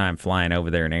spent the time flying over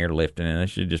there and airlifting him. They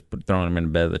should have just thrown him in the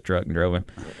bed of the truck and drove him.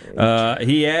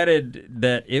 He added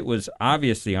that it was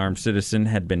obvious the armed citizen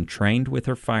had been trained with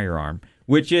her firearm,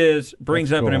 which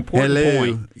brings up an important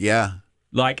point. Yeah.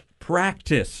 Like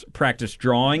practice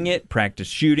drawing it, practice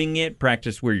shooting it,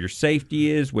 practice where your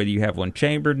safety is, whether you have one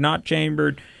chambered, not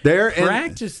chambered.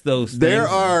 Practice those things. There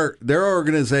are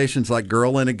organizations like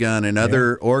Girl in a Gun and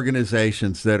other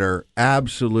organizations that are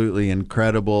absolutely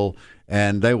incredible,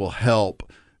 and they will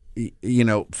help.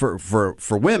 For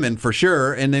women for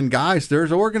sure, and then guys,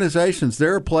 there's organizations,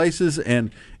 there are places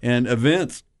and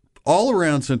events all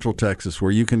around Central Texas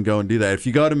where you can go and do that. If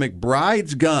you go to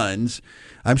McBride's Guns,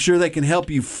 I'm sure they can help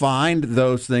you find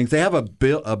those things. They have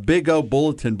a big old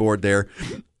bulletin board there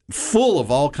full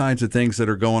of all kinds of things that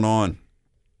are going on.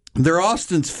 They're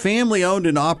Austin's family-owned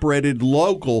and operated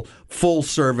local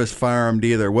full-service firearm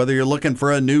dealer. Whether you're looking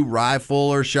for a new rifle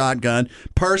or shotgun,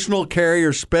 personal carry,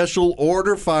 or special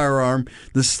order firearm,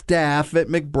 the staff at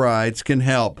McBride's can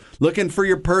help. Looking for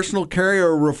your personal carry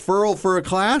or referral for a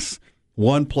class?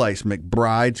 One place,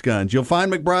 McBride's Guns. You'll find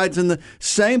McBride's in the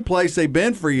same place they've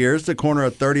been for years, the corner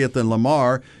of 30th and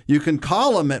Lamar. You can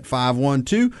call them at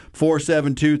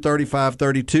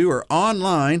 512-472-3532 or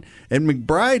online at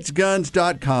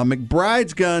McBridesGuns.com.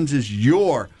 McBride's Guns is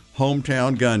your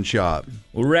hometown gun shop.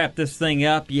 We'll wrap this thing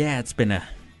up. Yeah, it's been it's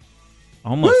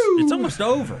almost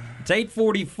over. It's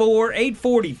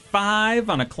 8:45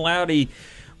 on a cloudy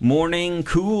morning,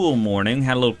 cool morning.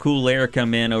 Had a little cool air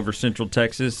come in over Central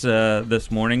Texas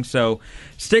this morning. So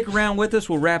stick around with us.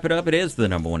 We'll wrap it up. It is the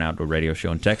 #1 outdoor radio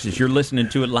show in Texas. You're listening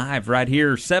to it live right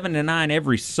here, 7 to 9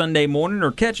 every Sunday morning,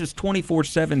 or catch us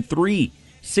 24/7,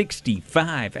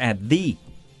 365 at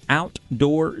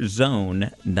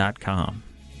theoutdoorzone.com.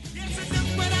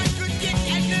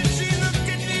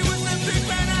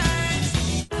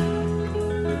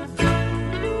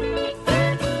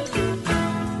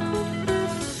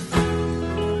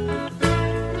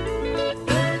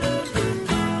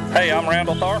 Hey, I'm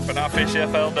Randall Tharp, and I fish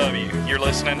FLW. You're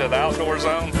listening to the Outdoor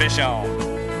Zone. Fish on.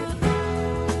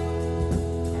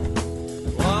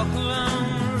 All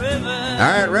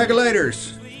right,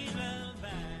 regulators.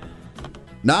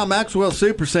 Now Maxwell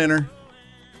Supercenter.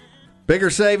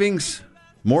 Bigger savings,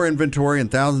 more inventory,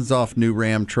 and thousands off new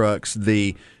Ram trucks.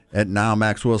 At Now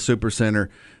Maxwell Supercenter.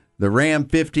 The Ram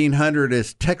 1500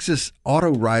 is Texas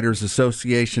Auto Writers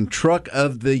Association Truck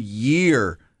of the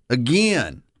Year.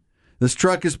 Again. This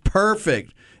truck is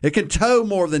perfect. It can tow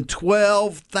more than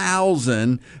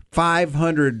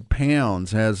 12,500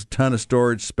 pounds, has a ton of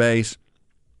storage space.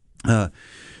 At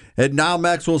Nile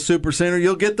Maxwell Supercenter,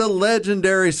 you'll get the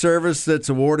legendary service that's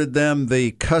awarded them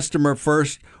the Customer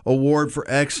First Award for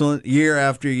Excellence year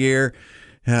after year.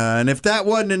 And if that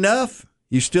wasn't enough,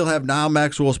 you still have Nile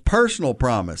Maxwell's personal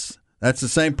promise. That's the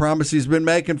same promise he's been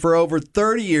making for over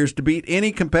 30 years to beat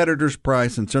any competitor's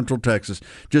price in Central Texas.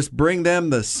 Just bring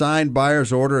them the signed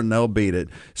buyer's order and they'll beat it.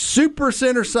 Super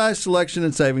center size selection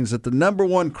and savings at the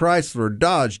 #1 Chrysler,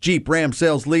 Dodge, Jeep, Ram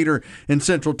sales leader in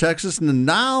Central Texas, and the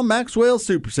Nile Maxwell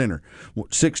Supercenter,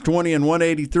 620 and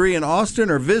 183 in Austin,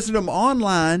 or visit them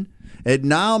online at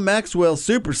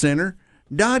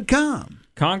NileMaxwellSupercenter.com.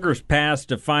 Congress passed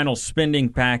a final spending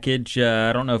package.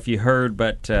 I don't know if you heard,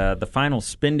 but the final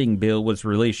spending bill was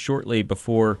released shortly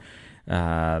before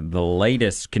the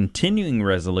latest continuing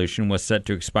resolution was set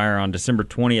to expire on December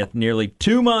 20th, nearly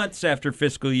 2 months after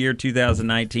fiscal year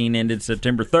 2019 ended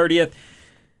September 30th.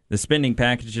 The spending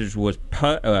package was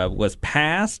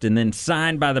passed and then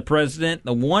signed by the president.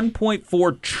 The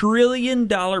 $1.4 trillion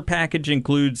package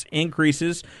includes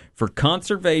increases for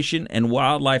conservation and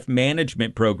wildlife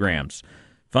management programs,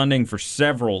 funding for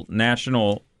several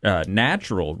national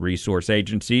natural resource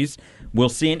agencies. We'll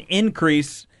see an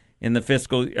increase in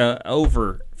the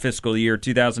over fiscal year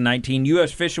 2019.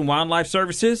 U.S. Fish and Wildlife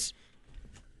Services,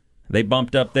 they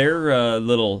bumped up their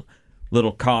little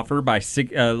coffer by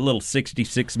little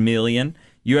 $66 million.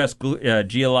 U.S.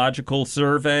 Geological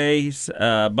Surveys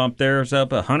bumped theirs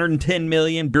up $110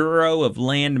 million. Bureau of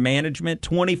Land Management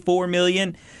 $24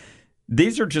 million.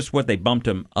 These are just what they bumped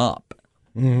them up.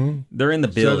 Mm-hmm. They're in the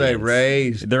billions. So they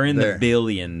raised. They're in the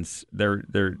billions. Their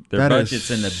budget's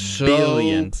in the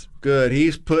billions. Good.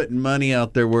 He's putting money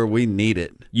out there where we need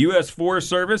it. U.S. Forest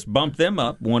Service bumped them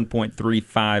up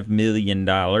 $1.35 million.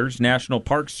 National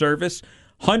Park Service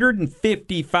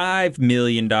 $155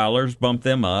 million bumped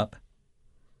them up.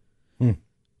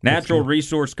 Natural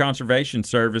Resource Conservation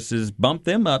Services bumped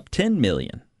them up $10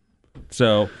 million.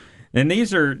 So, and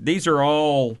these are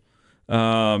all,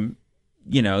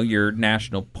 your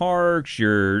national parks,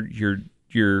 your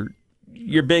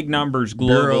big numbers globally,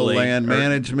 Bureau of Land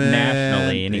Management,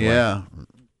 nationally anyway. Yeah.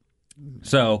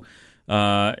 So,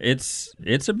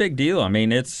 it's a big deal. I mean,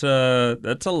 that's a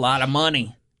lot of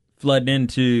money flooding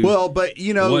into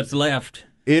what's left.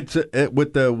 It's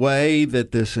with the way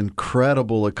that this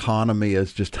incredible economy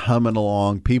is just humming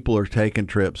along. People are taking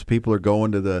trips. People are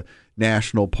going to the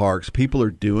national parks. People are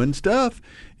doing stuff,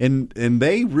 and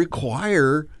they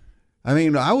require. I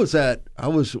mean, I was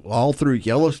all through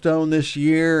Yellowstone this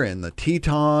year and the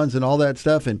Tetons and all that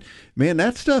stuff, and man,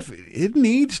 that stuff it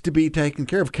needs to be taken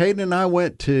care of. Caden and I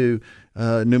went to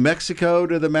New Mexico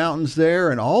to the mountains there,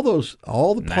 and all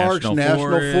the parks,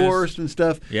 national forest and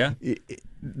stuff. Yeah.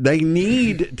 They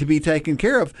need to be taken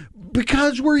care of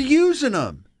because we're using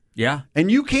them. Yeah. And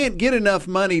you can't get enough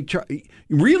money.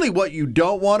 Really, what you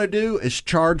don't want to do is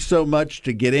charge so much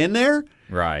to get in there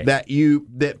right. that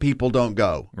people don't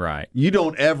go. Right. You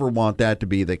don't ever want that to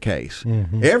be the case.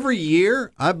 Mm-hmm. Every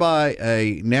year, I buy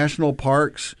a national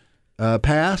parks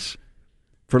pass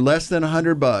for less than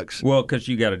 $100. Well, because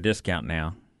you got a discount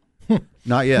now.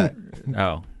 Not yet.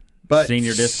 Oh. But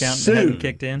senior discount soon, hasn't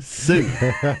kicked in? Soon.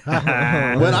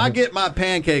 When I get my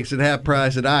pancakes at half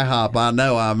price at IHOP, I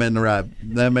know I'm in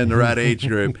the right age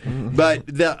group. But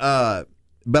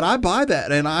I buy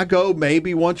that and I go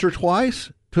maybe once or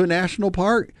twice to a national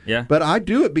park. Yeah. But I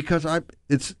do it because I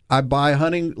buy a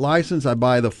hunting license. I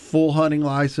buy the full hunting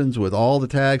license with all the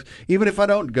tags. Even if I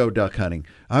don't go duck hunting,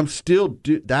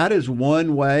 that is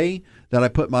one way that I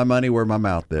put my money where my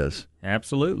mouth is.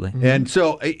 Absolutely. And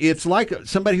so it's like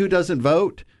somebody who doesn't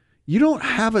vote. You don't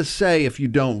have a say if you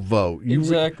don't vote.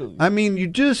 Exactly. I mean, you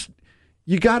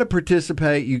got to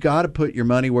participate. You got to put your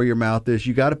money where your mouth is.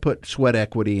 You got to put sweat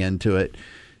equity into it,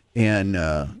 and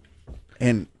I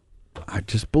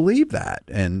just believe that.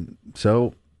 And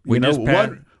so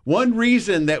one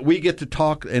reason that we get to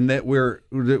talk and that we're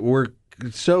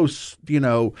so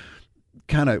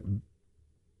kind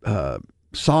of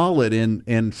solid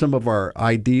in some of our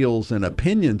ideals and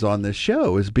opinions on this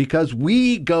show is because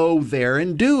we go there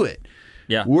and do it.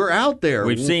 Yeah. We're out there.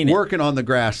 We've seen working on the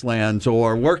grasslands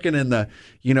or working in the,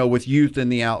 with youth in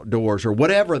the outdoors or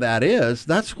whatever that is.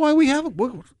 That's why we have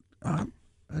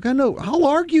I'll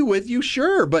argue with you,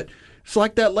 sure, but it's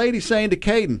like that lady saying to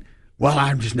Caden, well,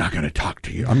 I'm just not going to talk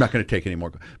to you. I'm not going to take any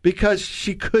more. Because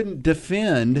she couldn't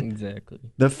defend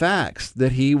the facts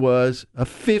that he was a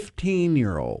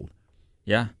 15-year-old.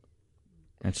 Yeah,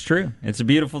 that's true. It's a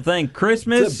beautiful thing.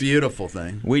 Christmas. It's a beautiful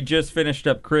thing. We just finished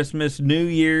up Christmas. New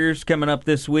Year's coming up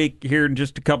this week here in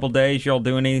just a couple days. Y'all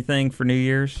doing anything for New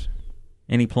Year's?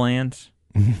 Any plans?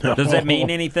 No. Does that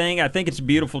mean anything? I think it's a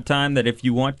beautiful time that if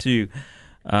you want to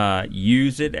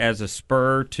use it as a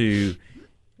spur to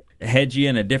head you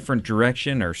in a different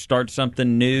direction or start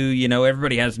something new.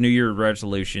 Everybody has New Year's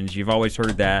resolutions. You've always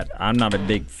heard that. I'm not a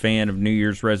big fan of New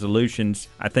Year's resolutions.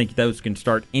 I think those can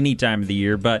start any time of the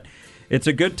year, but it's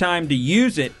a good time to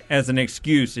use it as an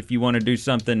excuse if you want to do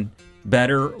something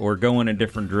better or go in a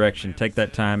different direction. Take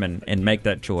that time and make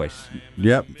that choice.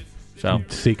 Yep. So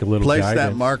seek a little place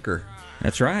guidance. That marker.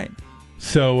 That's right.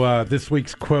 So this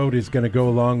week's quote is going to go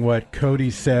along what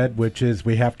Cody said, which is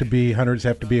hunters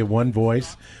have to be a one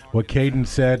voice. What Caden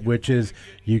said, which is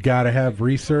you got to have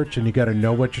research and you got to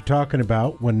know what you're talking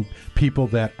about when people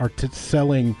that are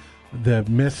selling the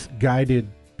misguided,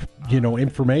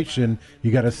 information,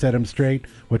 you got to set them straight.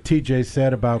 What TJ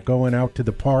said about going out to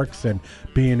the parks and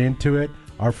being into it.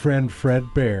 Our friend Fred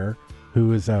Bear,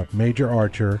 who is a major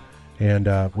archer and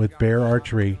with Bear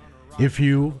Archery, if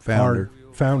you founder,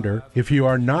 if you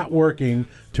are not working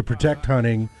to protect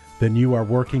hunting, then you are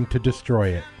working to destroy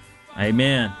it.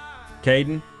 Amen.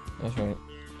 Caden? That's right.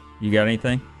 You got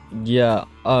anything? Yeah.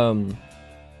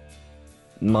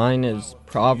 Mine is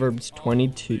Proverbs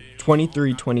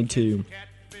 23:22.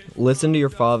 Listen to your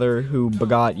father who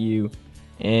begot you,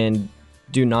 and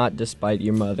do not despite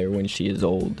your mother when she is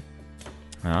old.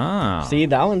 Ah. See,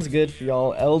 that one's good for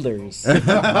y'all elders. Listen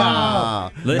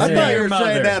I thought you were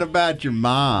saying that about your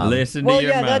mom. Listen to your mother.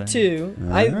 Well, yeah, that too.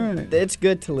 It's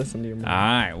good to listen to your mom. All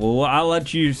right. Well, I'll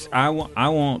let you. I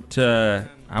won't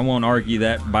argue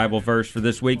that Bible verse for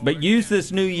this week. But use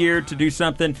this new year to do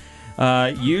something.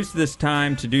 Use this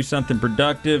time to do something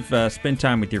productive. Spend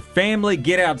time with your family.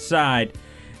 Get outside.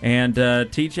 And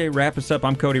TJ, wrap us up.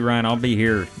 I'm Cody Ryan. I'll be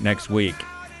here next week.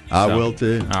 I will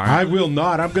too. All right. I will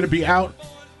not. I'm going to be out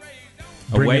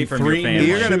away from your family.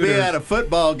 You're going to be at a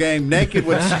football game naked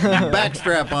with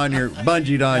backstrap on your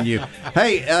bungeed on you.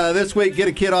 Hey, this week, get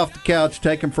a kid off the couch,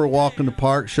 take him for a walk in the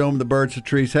park, show him the birds, the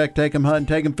trees. Heck, take him hunting,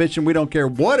 take him fishing. We don't care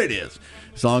what it is,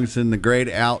 as long as it's in the great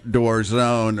outdoor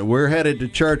zone. We're headed to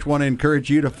church. Want to encourage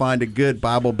you to find a good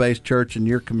Bible-based church in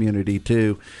your community,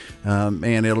 too.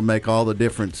 And it'll make all the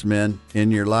difference, men,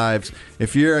 in your lives.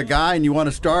 If you're a guy and you want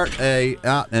to start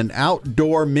an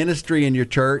outdoor ministry in your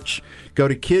church, go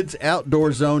to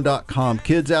kidsoutdoorzone.com.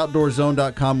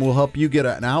 Kidsoutdoorzone.com will help you get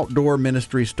an outdoor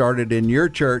ministry started in your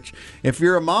church. If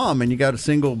you're a mom and you got a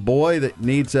single boy that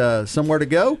needs somewhere to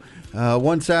go,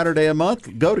 one Saturday a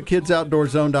month, go to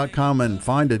kidsoutdoorzone.com and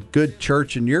find a good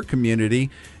church in your community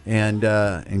and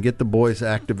get the boys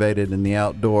activated in the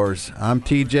outdoors. I'm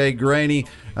TJ Greaney.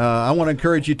 I want to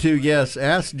encourage you to, yes,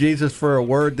 ask Jesus for a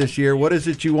word this year. What is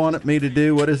it you want me to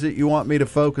do? What is it you want me to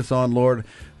focus on, Lord?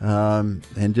 And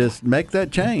just make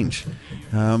that change.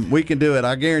 We can do it.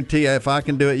 I guarantee you, if I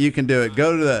can do it, you can do it.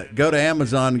 Go to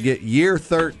Amazon and get Year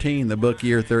 13, the book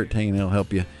Year 13. It'll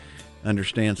help you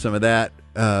understand some of that.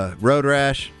 Road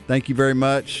Rash, thank you very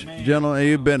much. Gentlemen,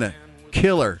 you've been a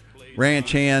killer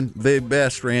ranch hand, the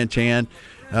best ranch hand.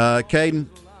 Caden,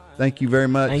 thank you very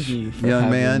much. Thank you for young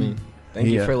having man. me. Thank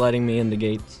you for letting me in the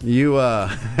gates. You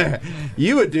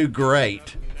you would do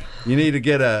great. You need to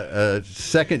get a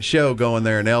second show going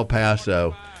there in El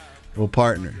Paso. We'll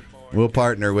partner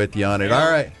with you on it.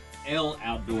 All right. L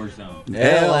Outdoor Zone.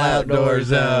 L Outdoor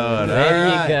Zone. There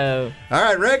you go. All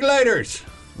right, regulators.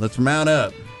 Let's mount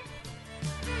up.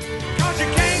 'Cause you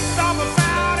can't stop a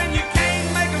sound and you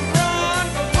can't make 'em run.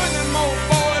 But when them old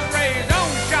boys raised on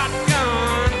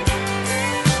shotgun,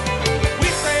 we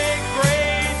say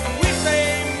grace and we say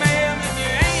man, and you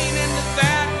ain't into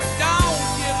that, but don't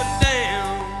give a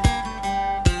damn.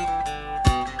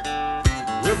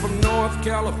 We're from North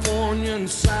California and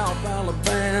South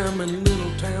Alabama and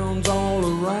little towns all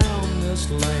around this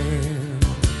land.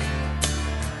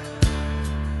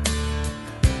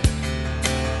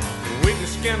 We can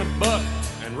skin a buck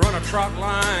and run a trot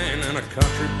line, and a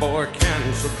country boy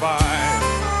can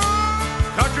survive.